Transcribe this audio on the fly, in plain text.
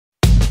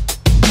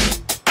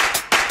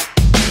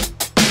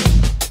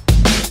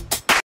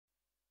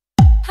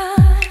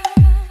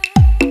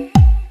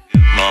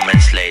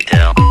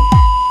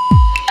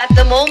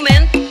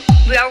moment,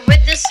 we are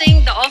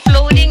witnessing the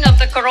offloading of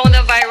the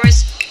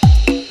coronavirus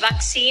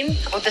vaccine,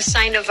 or the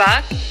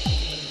Sinovac,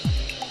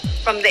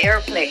 from the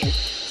airplane.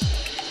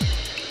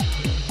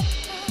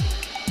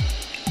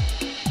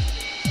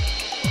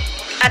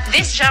 At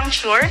this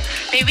juncture,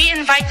 may we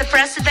invite the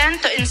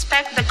President to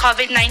inspect the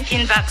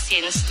COVID-19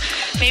 vaccines.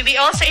 May we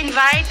also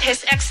invite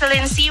His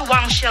Excellency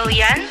Wang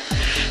Shilian,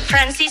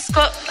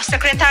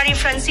 Secretary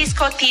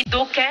Francisco T.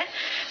 Duque,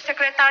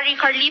 Secretary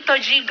Carlito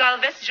G.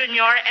 Galvez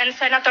Jr., and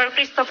Senator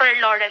Christopher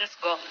Lawrence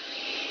Go.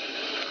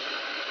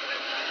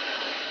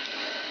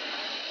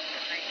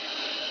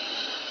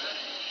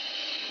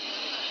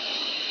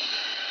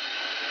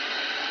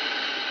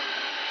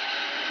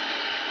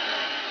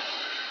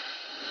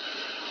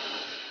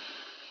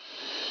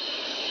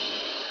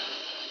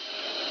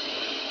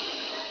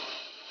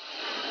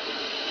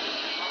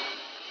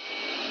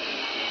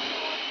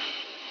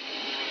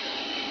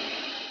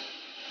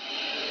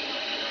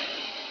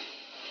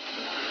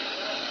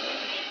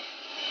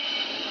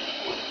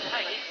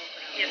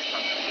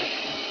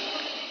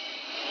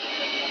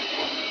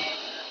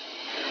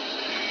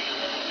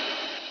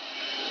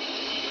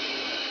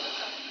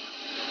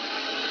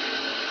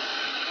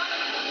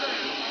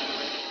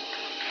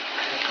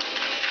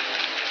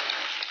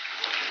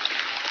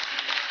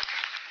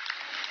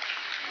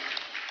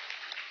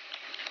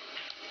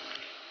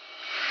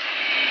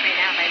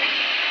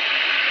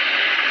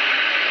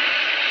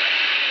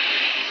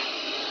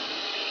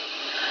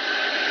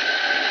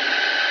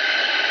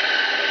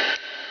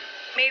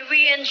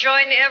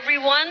 Join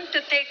everyone to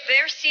take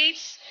their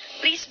seats.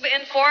 Please be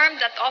informed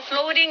that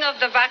offloading of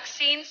the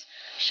vaccines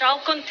shall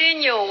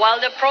continue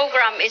while the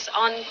program is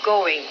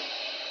ongoing.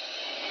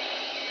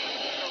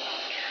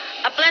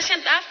 A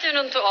pleasant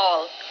afternoon to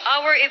all.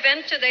 Our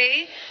event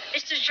today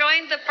is to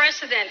join the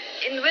President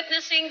in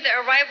witnessing the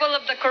arrival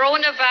of the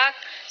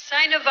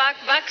Sinovac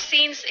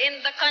vaccines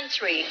in the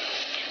country.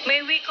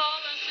 May we call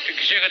on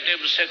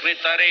Executive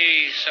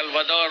Secretary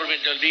Salvador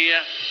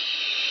Medaldía.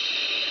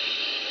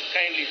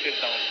 Kindly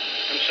sit down.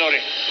 I'm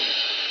sorry.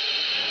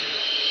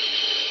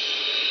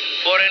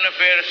 Foreign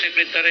Affairs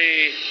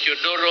Secretary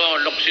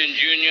Teodoro Locsin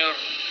Jr.,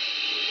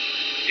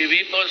 the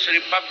People's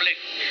Republic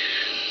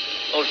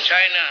of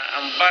China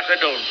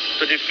Ambassador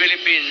to the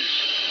Philippines,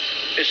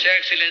 His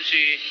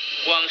Excellency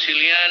Wang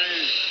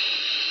Shilian,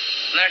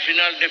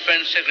 National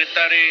Defense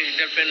Secretary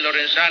Delfin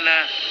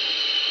Lorenzana,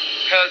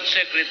 Health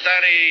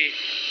Secretary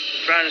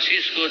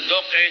Francisco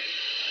Duque,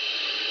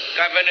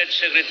 Cabinet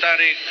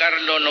Secretary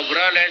Carlo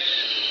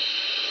Nograles,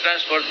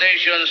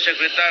 Transportation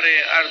Secretary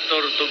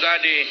Arthur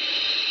Tugadi,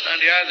 and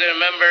the other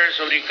members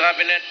of the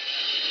Cabinet,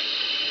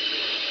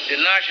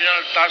 the National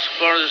Task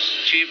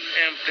Force Chief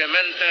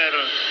Implementer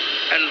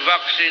and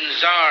Vaccine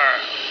Czar,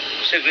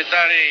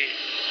 Secretary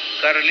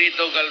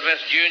Carlito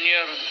Galvez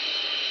Jr.,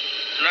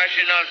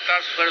 National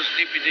Task Force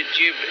Deputy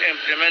Chief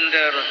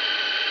Implementer,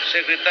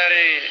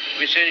 Secretary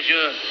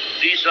Vicencio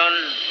Dizon,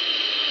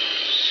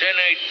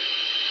 Senate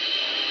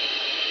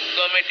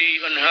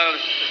Committee on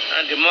Health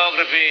and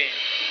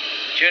Demography,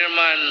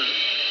 Chairman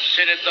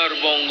Senator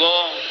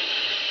Bongo,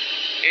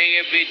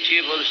 AFP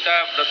Chief of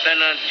Staff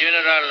Lieutenant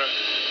General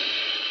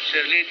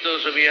Serlito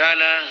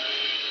Subihana,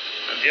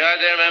 and the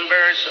other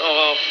members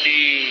of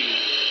the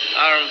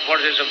Armed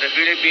Forces of the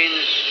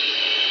Philippines,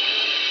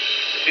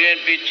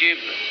 PNP Chief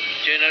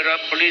General,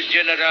 Police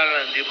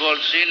General Dibol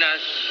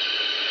Sinas,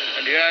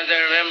 and the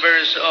other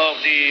members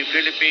of the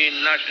Philippine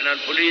National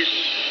Police,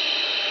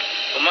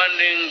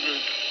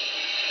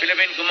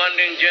 Philippine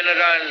Commanding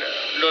General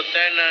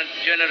Lieutenant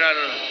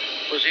General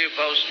Jose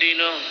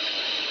Faustino,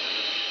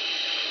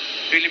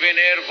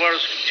 Philippine Air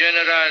Force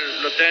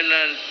General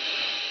Lieutenant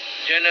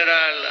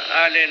General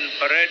Allen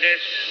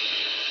Paredes,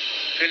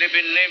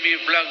 Philippine Navy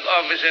Flag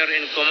Officer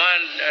in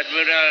Command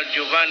Admiral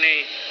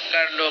Giovanni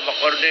Carlo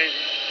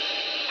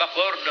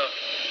Bacordo,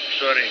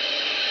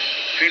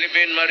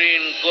 Philippine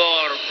Marine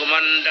Corps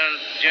Commandant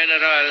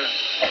General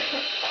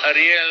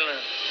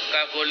Ariel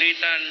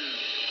Cagulitan,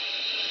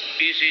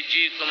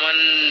 PCG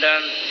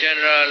Commandant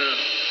General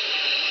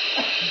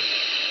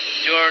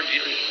George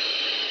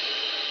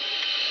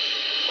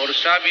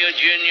Orsabio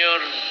Jr.,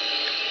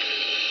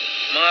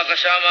 mga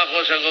kasama ko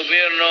sa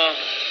gobyerno,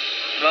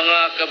 mga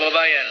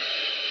kababayan.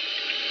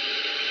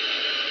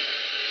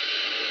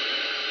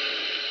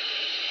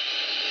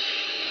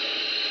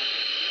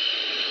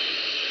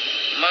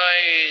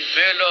 My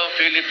fellow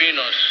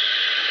Filipinos,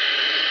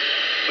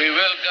 we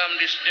welcome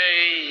this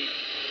day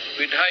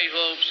with high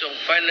hopes of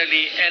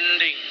finally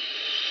ending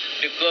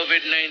the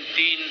COVID-19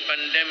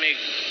 pandemic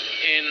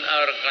in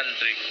our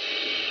country.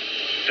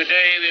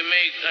 Today we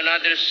make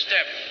another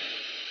step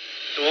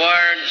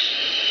towards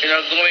our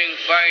ongoing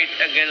fight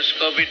against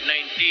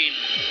COVID-19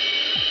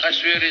 as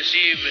we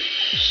receive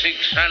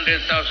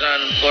 600,000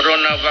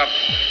 CoronaVac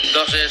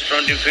doses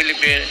from the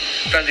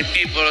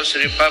People's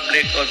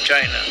Republic of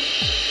China.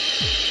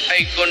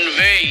 I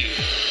convey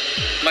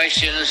my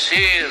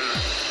sincere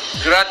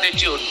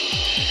gratitude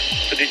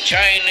to the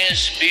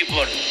Chinese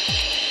people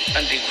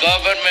and the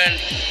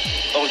government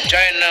of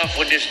China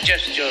for this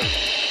gesture.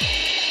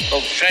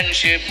 of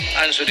friendship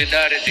and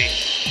solidarity,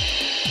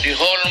 the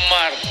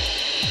hallmark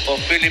of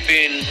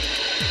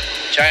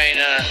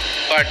Philippine-China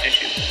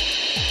partnership.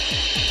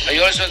 I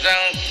also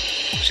thank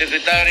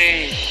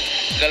Secretary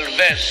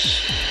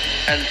Galvez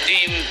and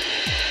Team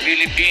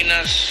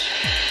Pilipinas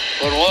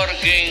for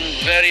working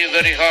very,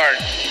 very hard.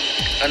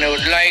 And I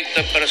would like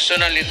to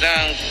personally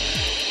thank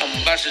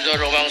Ambassador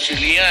Wang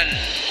Silian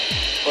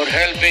for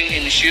helping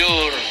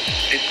ensure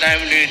the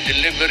timely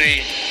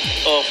delivery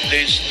of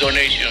this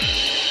donation.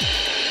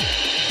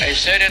 I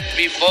said it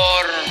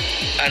before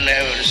and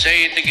I will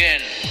say it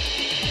again.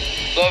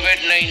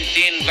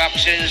 COVID-19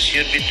 vaccines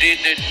should be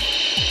treated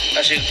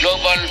as a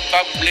global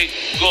public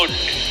good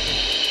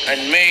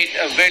and made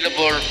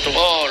available to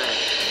all,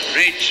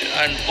 rich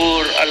and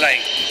poor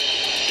alike.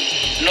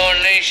 No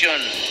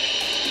nation,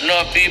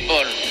 no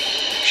people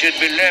should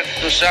be left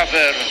to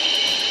suffer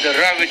the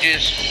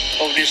ravages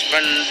of this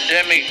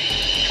pandemic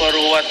for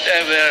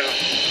whatever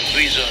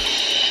reason.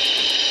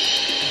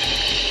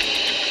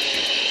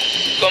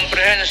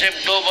 Comprehensive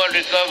global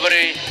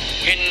recovery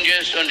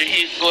hinges on the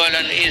equal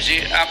and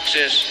easy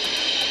access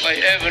by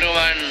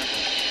everyone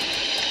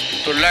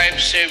to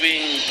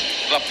life-saving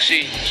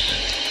vaccines.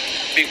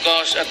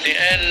 Because at the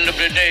end of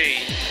the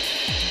day,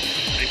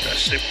 it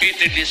has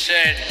repeatedly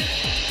said,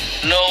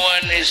 no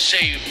one is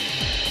safe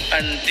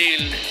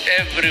until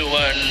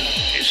everyone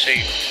is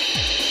safe.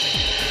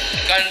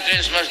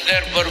 Countries must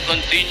therefore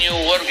continue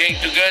working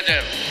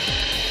together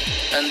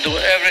and do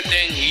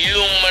everything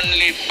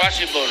humanly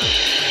possible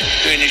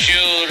to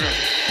ensure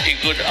a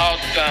good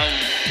outcome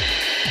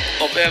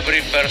of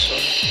every person.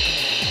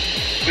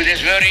 With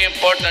this very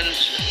important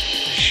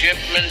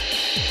shipment,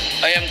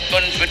 I am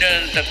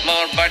confident that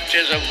more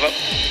batches of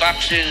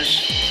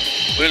vaccines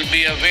will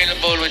be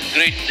available with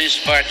great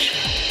dispatch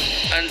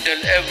until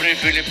every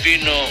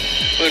Filipino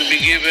will be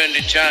given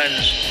the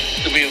chance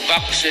to be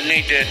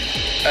vaccinated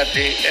at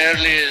the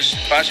earliest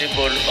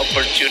possible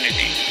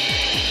opportunity.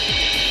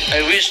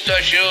 I wish to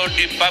assure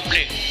the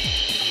public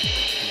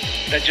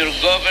that your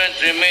government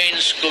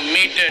remains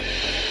committed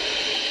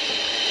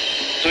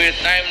to a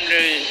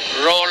timely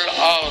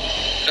rollout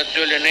that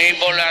will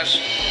enable us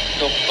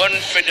to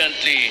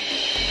confidently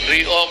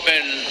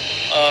reopen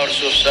our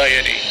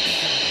society.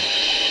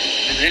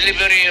 The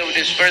delivery of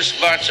this first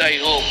batch, I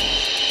hope,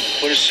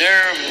 will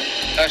serve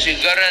as a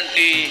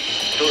guarantee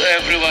to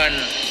everyone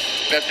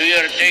that we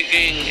are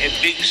taking a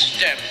big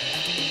step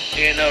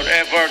in our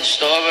efforts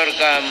to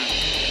overcome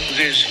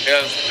this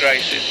health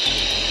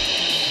crisis.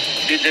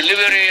 The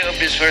delivery of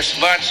this first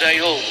batch, I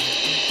hope,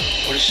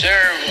 will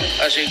serve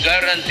as a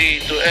guarantee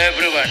to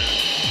everyone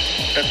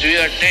that we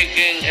are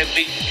taking a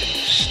big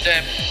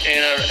step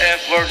in our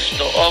efforts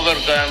to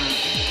overcome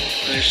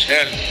this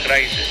health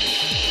crisis.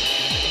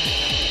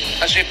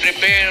 As we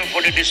prepare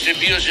for the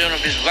distribution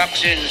of these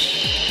vaccines,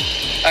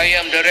 I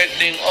am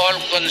directing all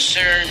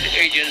concerned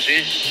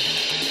agencies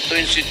to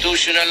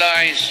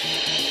institutionalize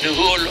the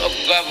whole of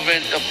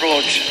government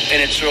approach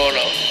in its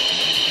rollout.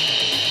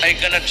 I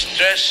cannot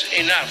stress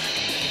enough,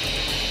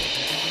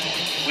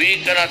 we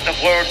cannot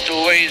afford to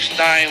waste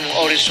time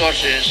or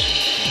resources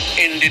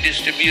in the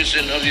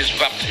distribution of these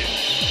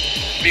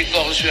vaccines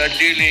because we are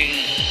dealing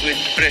with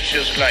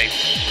precious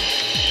lives.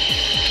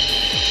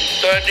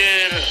 To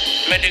dear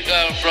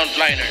medical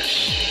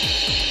frontliners,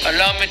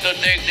 allow me to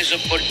take this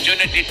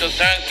opportunity to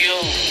thank you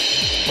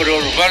for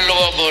your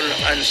valuable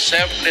and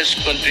selfless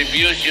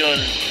contribution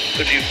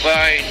to the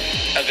fight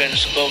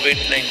against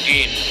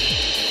COVID-19.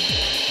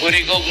 We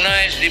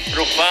recognize the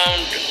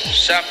profound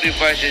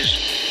sacrifices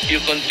you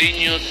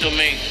continue to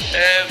make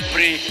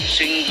every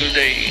single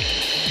day,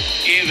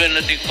 even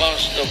at the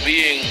cost of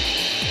being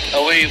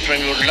away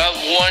from your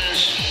loved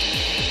ones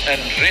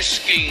and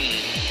risking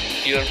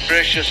your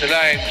precious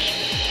lives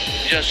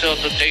just so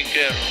to take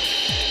care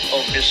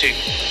of the sick.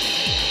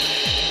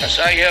 As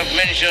I have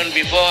mentioned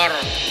before,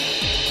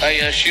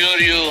 I assure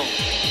you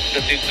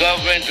that the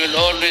government will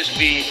always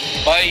be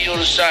by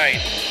your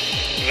side,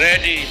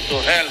 ready to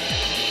help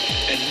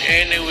in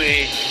any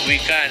way we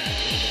can.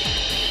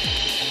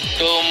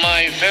 To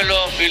my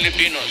fellow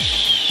Filipinos,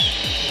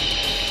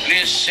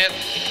 please set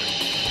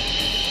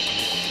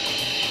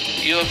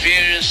your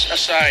fears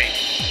aside.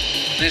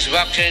 These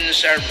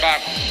vaccines are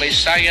backed by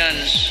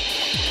science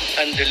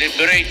and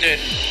deliberated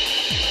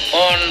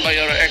on by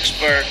our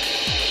expert,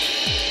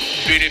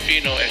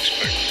 Filipino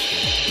experts.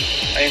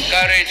 I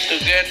encourage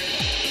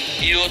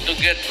you to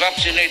get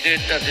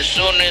vaccinated at the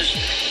soonest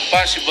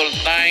possible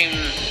time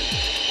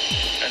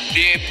and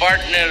be a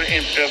partner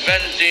in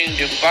preventing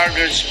the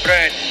further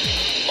spread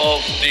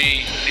of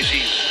the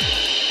disease.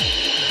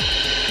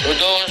 To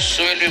those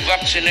who will be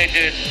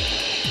vaccinated,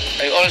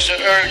 I also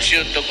urge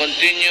you to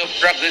continue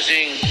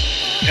practicing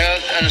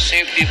health and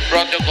safety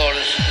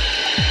protocols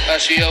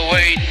as we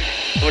await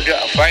for the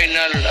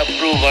final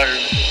approval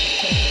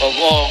of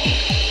all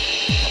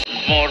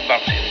more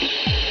vaccines.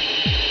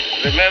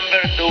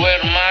 Remember to wear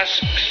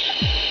masks,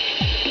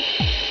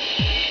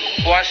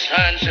 wash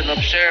hands, and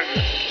observe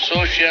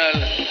social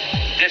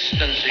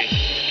distancing.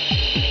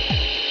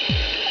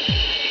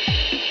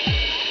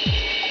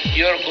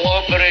 Your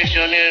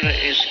cooperation here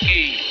is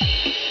key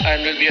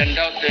and will be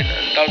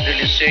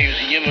undoubtedly saves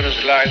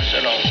numerous lives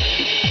along.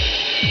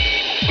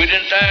 With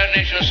entire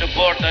national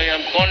support, I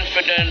am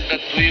confident that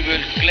we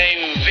will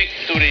claim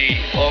victory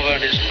over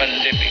this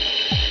pandemic.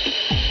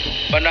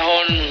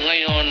 Panahon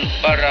ngayon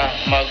para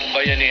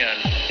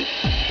magbayanihan.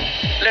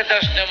 Let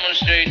us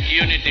demonstrate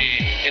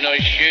unity in our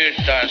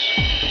shared task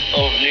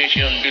of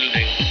nation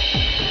building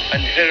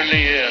and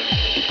healthier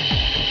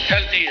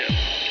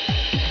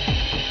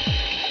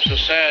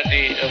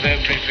society of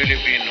every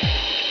Filipino.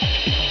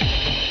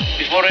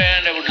 Before I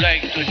end, I would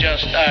like to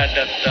just add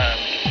that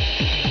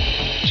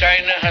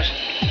China has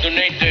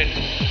donated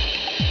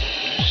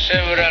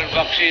several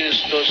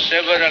vaccines to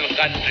several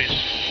countries,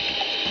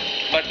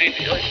 but it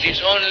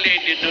is only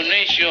the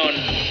donation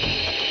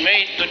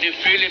made to the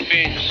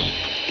Philippines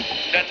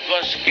that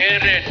was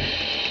carried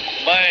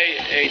by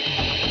a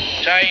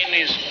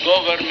Chinese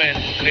government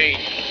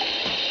plane.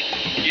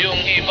 Yung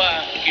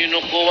iba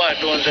kinukuha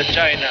doon sa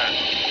China,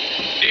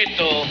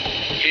 dito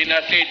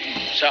hinatid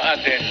sa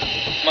atin.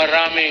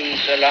 Maraming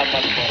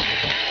salamat po.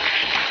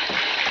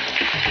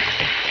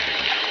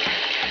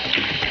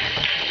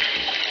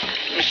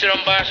 Mr.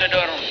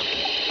 Ambassador,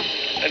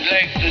 I'd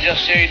like to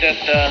just say that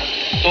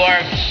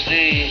towards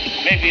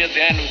maybe at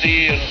the end of the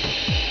year,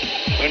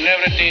 when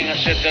everything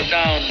has settled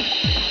down,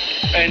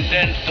 I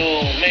intend to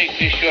make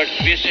a short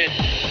visit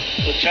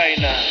to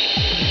China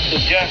to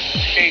just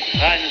shake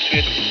hands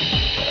with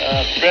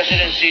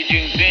President Xi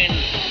Jinping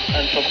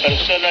and to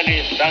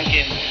personally thank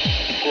him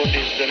for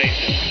this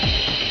donation.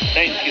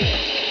 Thank you.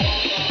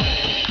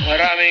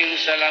 Maraming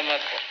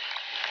salamat po.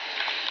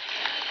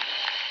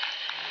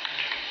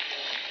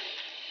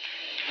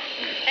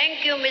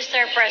 Thank you,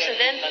 Mr.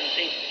 President.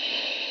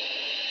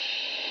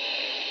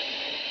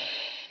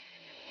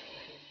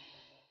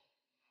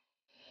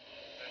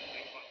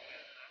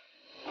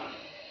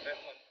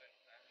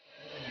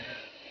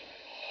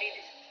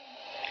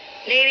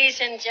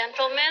 Ladies and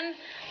gentlemen,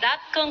 that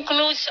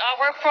concludes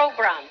our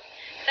program.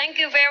 Thank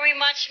you very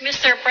much,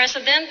 Mr.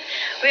 President.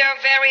 We are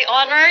very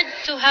honored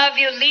to have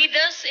you lead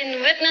us in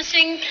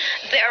witnessing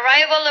the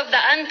arrival of the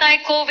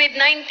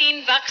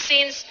anti-COVID-19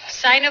 vaccines,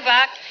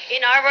 Sinovac,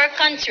 in our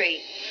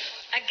country.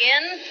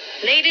 Again,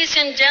 ladies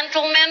and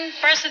gentlemen,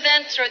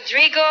 President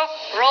Rodrigo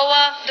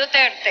Roa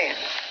Duterte.